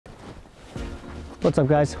What's up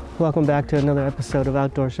guys? Welcome back to another episode of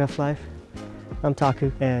Outdoor Chef Life. I'm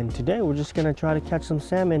Taku, and today we're just gonna try to catch some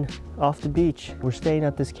salmon off the beach. We're staying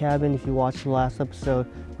at this cabin. If you watched the last episode,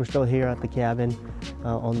 we're still here at the cabin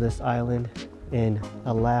on this island in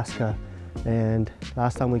Alaska. And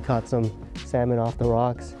last time we caught some salmon off the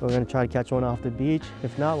rocks. We're gonna try to catch one off the beach.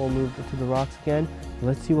 If not, we'll move to the rocks again.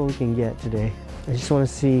 Let's see what we can get today. I just wanna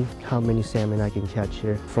see how many salmon I can catch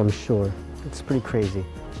here from shore. It's pretty crazy.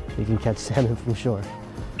 You can catch salmon from shore.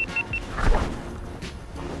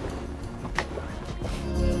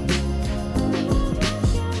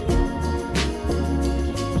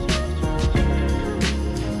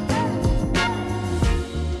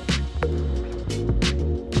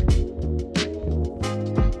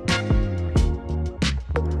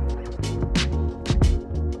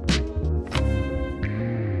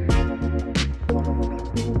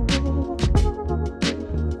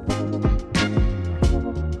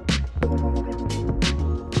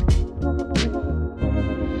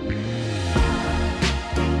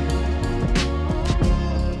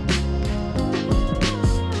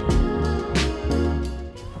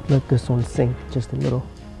 Let this one sink just a little.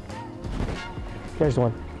 There's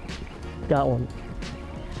one. Got one.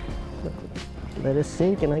 Let it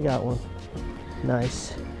sink and I got one.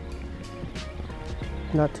 Nice.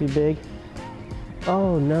 Not too big.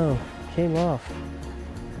 Oh no, came off.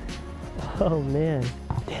 Oh man,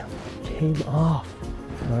 damn, came off.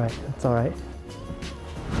 All right, that's all right.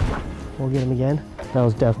 We'll get him again. That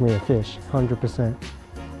was definitely a fish, 100%.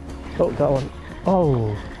 Oh, got one.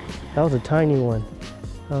 Oh, that was a tiny one.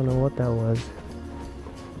 I don't know what that was.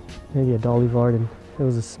 Maybe a Dolly Varden. It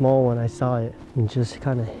was a small one. I saw it and just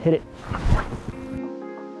kind of hit it.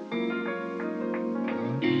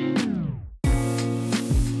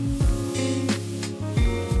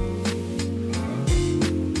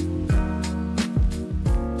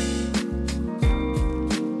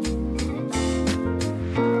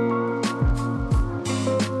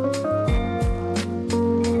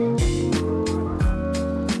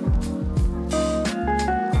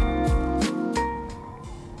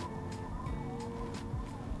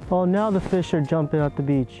 Oh, now the fish are jumping at the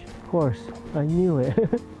beach. Of course, I knew it.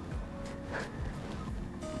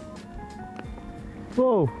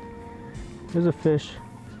 Whoa, there's a fish.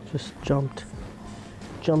 Just jumped.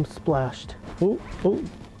 Splashed. Oh, oh,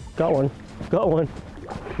 got one. Got one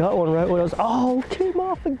right when I was, oh, came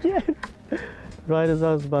off again. Right as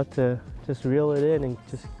I was about to just reel it in and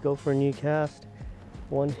just go for a new cast.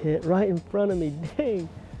 One hit right in front of me, dang.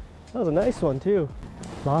 That was a nice one too.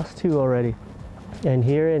 Lost two already. And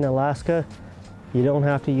here in Alaska, you don't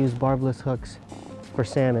have to use barbless hooks for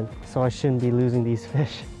salmon. So I shouldn't be losing these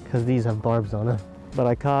fish because these have barbs on them. But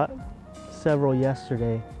I caught several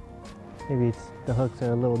yesterday. Maybe it's the hooks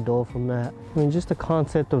are a little dull from that. I mean, just the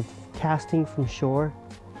concept of casting from shore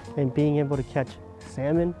and being able to catch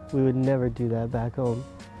salmon, we would never do that back home,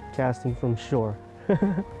 casting from shore.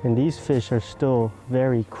 And these fish are still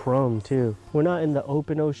very chrome too. We're not in the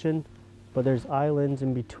open ocean, but there's islands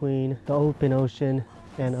in between the open ocean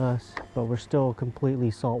and us, but we're still completely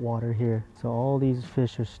saltwater here. So all these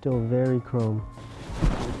fish are still very chrome.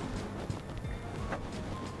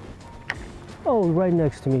 Oh, right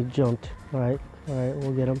next to me jumped. All right,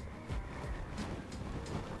 we'll get him.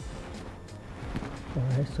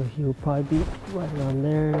 All right, so he will probably be right on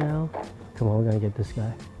there now. Come on, we're gonna get this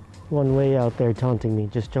guy. One way out there taunting me,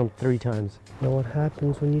 just jumped 3 times. You know what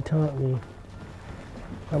happens when you taunt me?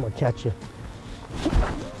 I'm gonna catch you.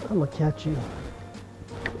 I'm gonna catch you.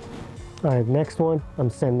 All right, next one, I'm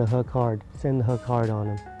sending the hook hard. Send the hook hard on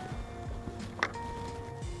him.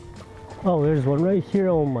 Oh, there's one right here.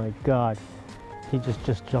 Oh my God. He just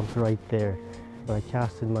jumped right there. But I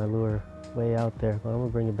casted my lure way out there. But I'm gonna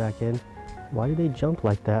bring it back in. Why do they jump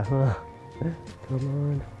like that, huh? Come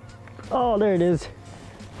on. Oh, there it is.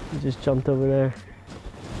 He just jumped over there.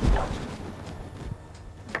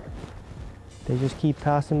 They just keep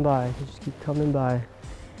passing by. They just keep coming by.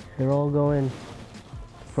 They're all going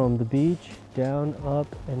from the beach down, up,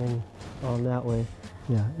 and then on that way.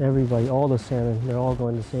 Yeah, everybody, all the salmon, they're all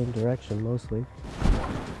going the same direction mostly.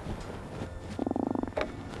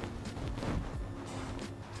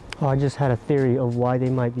 Oh, I just had a theory of why they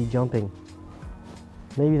might be jumping.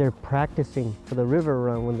 Maybe they're practicing for the river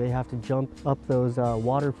run when they have to jump up those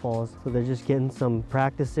waterfalls. So they're just getting some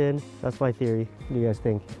practice in. That's my theory. What do you guys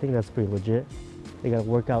think? I think that's pretty legit. They gotta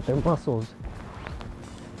work out their muscles.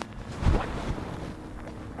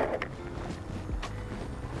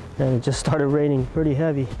 And it just started raining pretty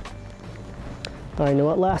heavy. All right, you know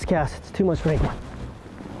what? Last cast. It's too much rain.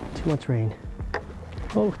 Too much rain.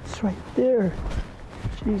 Oh, it's right there.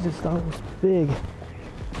 Jesus, that was big.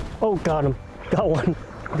 Oh, got him. Got one.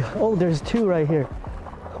 Oh, there's two right here.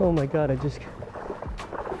 Oh my God, I just...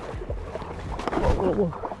 Whoa, whoa,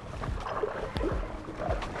 whoa.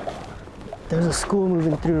 There's a school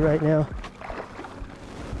moving through right now.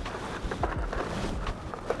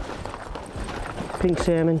 Pink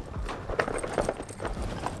salmon.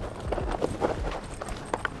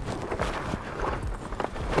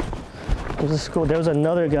 There's a school. There was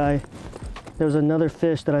another guy. There was another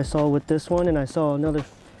fish that I saw with this one, and I saw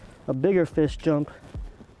a bigger fish jump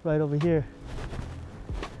right over here.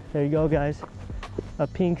 There you go, guys. A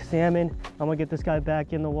pink salmon. I'm gonna get this guy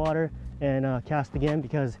back in the water and cast again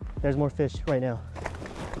because there's more fish right now.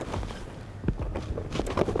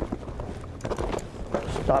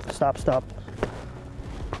 Stop, stop, stop.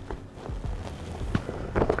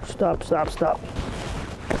 Stop, stop, stop.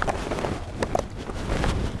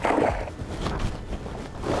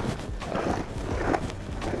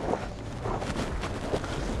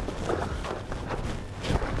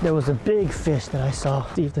 There was a big fish that I saw.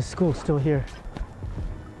 See if the school's still here.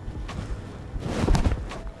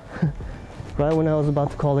 Right when I was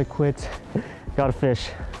about to call it quits, got a fish,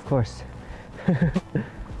 of course.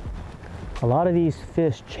 A lot of these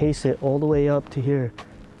fish chase it all the way up to here.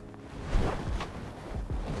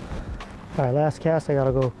 All right, last cast, I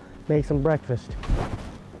gotta go make some breakfast.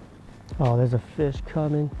 Oh, there's a fish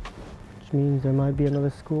coming, which means there might be another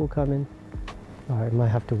school coming. All right, might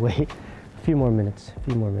have to wait a few more minutes,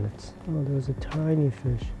 Oh, there was a tiny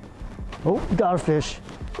fish. Oh, got a fish.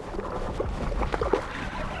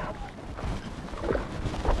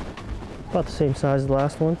 About the same size as the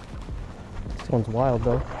last one. This one's wild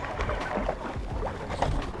though.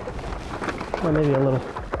 Or maybe a little,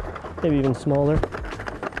 maybe even smaller.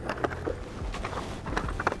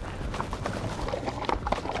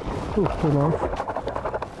 Ooh, came off.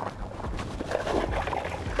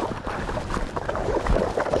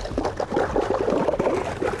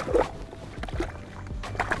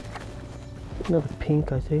 Another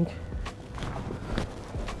pink, I think.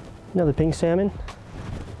 Another pink salmon.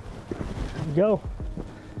 There we go.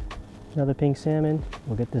 Another pink salmon.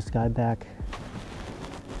 We'll get this guy back.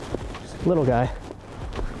 Just a little guy.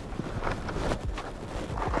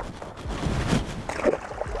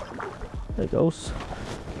 There it goes.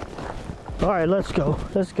 All right, let's go.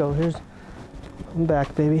 Let's go. I'm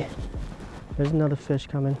back, baby. There's another fish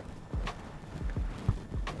coming.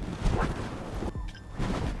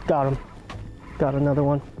 Got him. Got another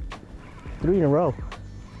one. 3 in a row.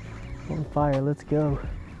 On fire, let's go.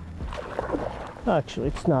 Actually,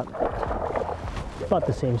 it's not. About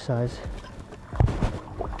the same size.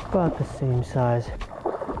 About the same size.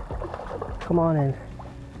 Come on in.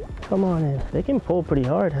 Come on in. They can pull pretty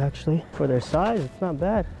hard, actually. For their size, it's not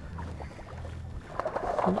bad.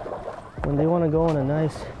 When they want to go on a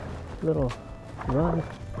nice little run.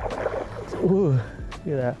 Ooh, look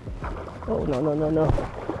at that. Oh, no, no, no, no.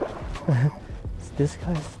 This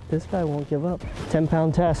guy won't give up.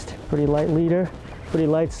 10-pound test. Pretty light leader, pretty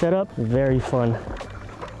light setup. Very fun.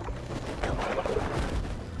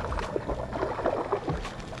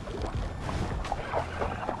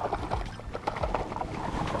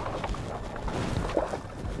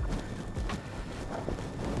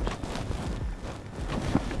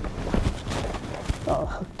 Oh,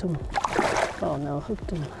 hooked him. Oh no,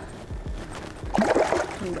 hooked him.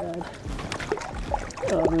 Too bad.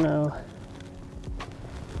 Oh no.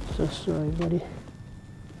 So sorry, buddy.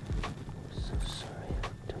 So sorry.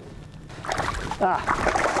 Ah!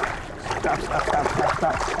 Stop, stop, stop, stop,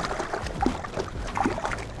 stop.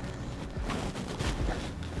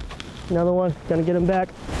 Another one. Gonna get him back.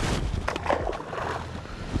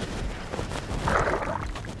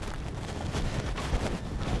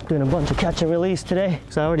 Doing a bunch of catch and release today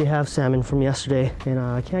because I already have salmon from yesterday and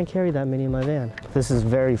I can't carry that many in my van. This is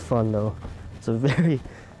very fun though. It's a very,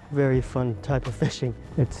 very fun type of fishing.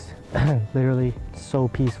 It's literally so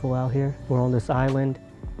peaceful out here. We're on this island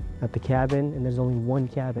at the cabin and there's only one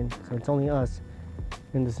cabin. So it's only us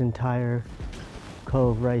in this entire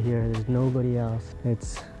cove right here. There's nobody else.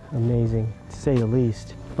 It's amazing to say the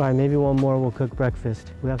least. All right, maybe one more, we'll cook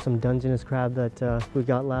breakfast. We have some Dungeness crab that we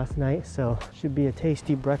got last night, so should be a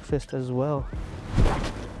tasty breakfast as well.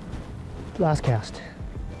 Last cast.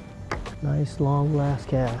 Nice long last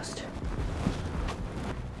cast.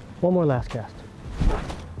 One more last cast.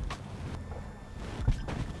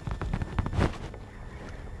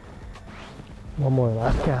 One more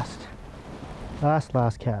last cast.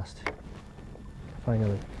 Last cast.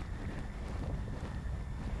 Finally.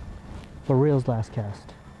 For reals, last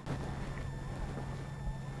cast.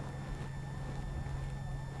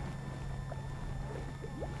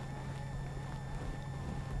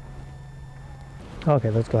 Okay,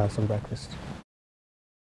 let's go have some breakfast.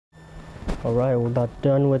 All right, we're about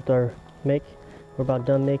done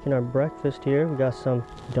making our breakfast here. We got some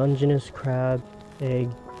Dungeness crab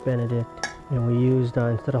egg Benedict, and we used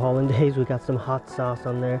instead of hollandaise, we got some hot sauce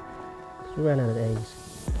on there. We ran out of eggs,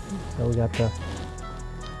 so we got the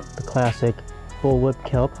classic bullwhip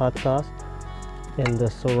kelp hot sauce and the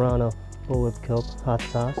Serrano bullwhip kelp hot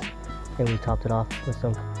sauce, and we topped it off with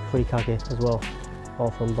some furikake as well,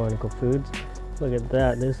 all from Barnacle Foods. Look at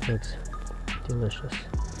that, this looks delicious.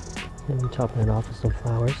 And I'm topping it off with some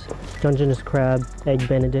flowers. Dungeness crab egg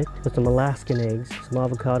Benedict with some Alaskan eggs, some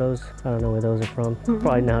avocados. I don't know where those are from.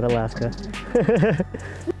 Probably not Alaska.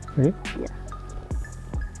 Ready? Yeah.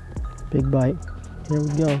 Big bite. Here we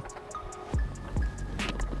go.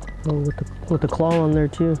 Oh, with the claw on there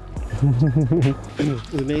too.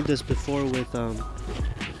 We made this before with lobster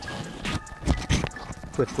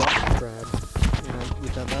crab. Yeah, we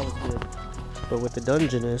thought that was good. But with the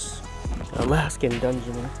Dungeness, Alaskan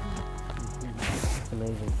Dungeness, it's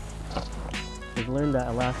amazing. We've learned that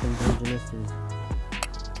Alaskan Dungeness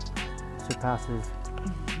surpasses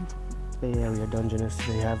Bay Area Dungeness.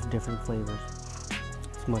 They have different flavors.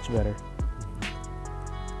 It's much better.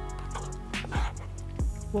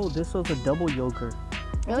 Whoa, this was a double yolker.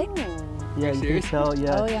 Really? Yeah, you can tell.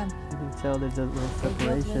 Yeah, Oh yeah. you can tell there's a little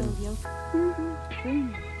separation.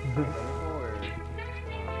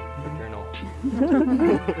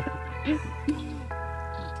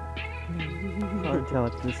 Hard to tell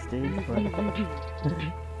at this stage, but.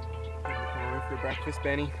 For breakfast,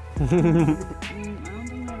 Benny. I don't think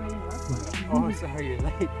they're ready to work. Oh, sorry, you're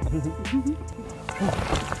late.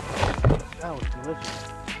 That was delicious.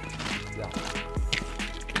 Yeah.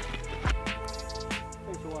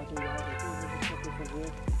 Thanks for watching, guys. I think we can put this in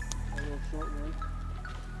here. A little short one.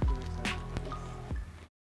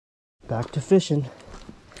 Back to fishing.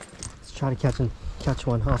 Let's try to catch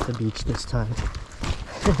one off the beach this time.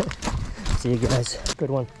 See you guys. Good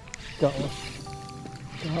one. Got one.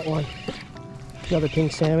 Got one. Another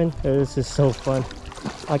pink salmon. Oh, this is so fun.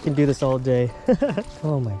 I can do this all day.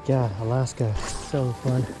 Oh my god, Alaska. So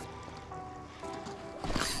fun.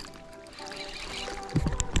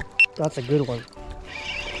 That's a good one.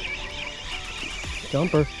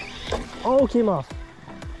 Jumper. Oh, came off.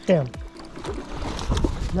 Damn.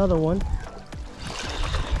 Another one.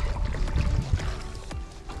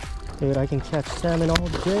 Dude, I can catch salmon all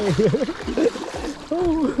day.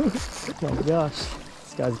 Oh my gosh.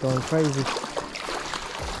 This guy's going crazy.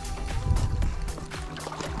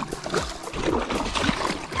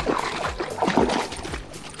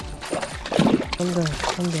 Calm down,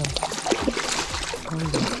 calm down. Calm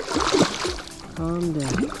down. Calm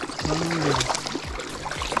down. Calm down.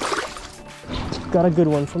 Got a good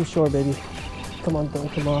one from shore, baby. Come on, don't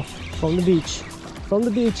come off. From the beach. From the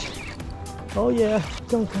beach. Oh yeah,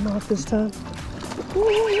 don't come off this time.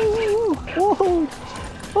 Whoa, whoa.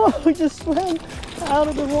 Oh, we just swam out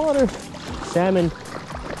of the water. Salmon.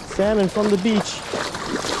 Salmon from the beach.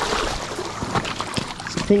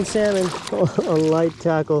 Pink salmon on light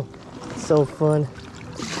tackle. So fun.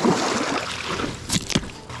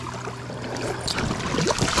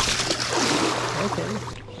 Okay.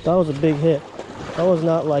 That was a big hit. That was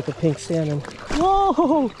not like a pink salmon.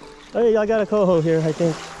 Whoa! Hey, I got a coho here, I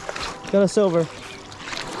think. Got a silver.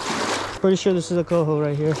 Pretty sure this is a coho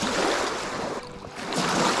right here.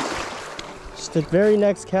 Just the very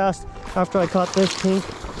next cast after I caught this pink.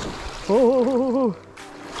 Oh,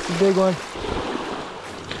 it's a big one.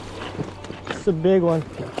 It's a big one.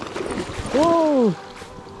 Whoa!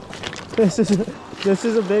 This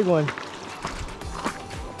is a big one.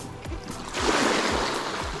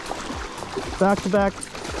 Back to back.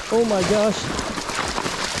 Oh my gosh.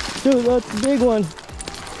 Dude, that's a big one.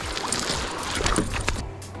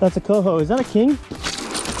 That's a coho. Is that a king?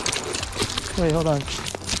 Wait, hold on.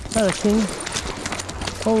 Is that a king?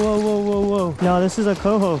 Oh, whoa, whoa, whoa, whoa. No, this is a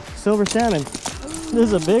coho. Silver salmon. This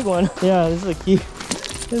is a big one. Yeah, this is a keeper.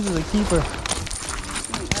 This is a keeper.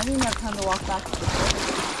 I didn't have time to walk back to the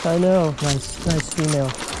boat. I know. Nice female.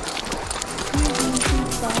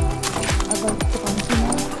 I'd like to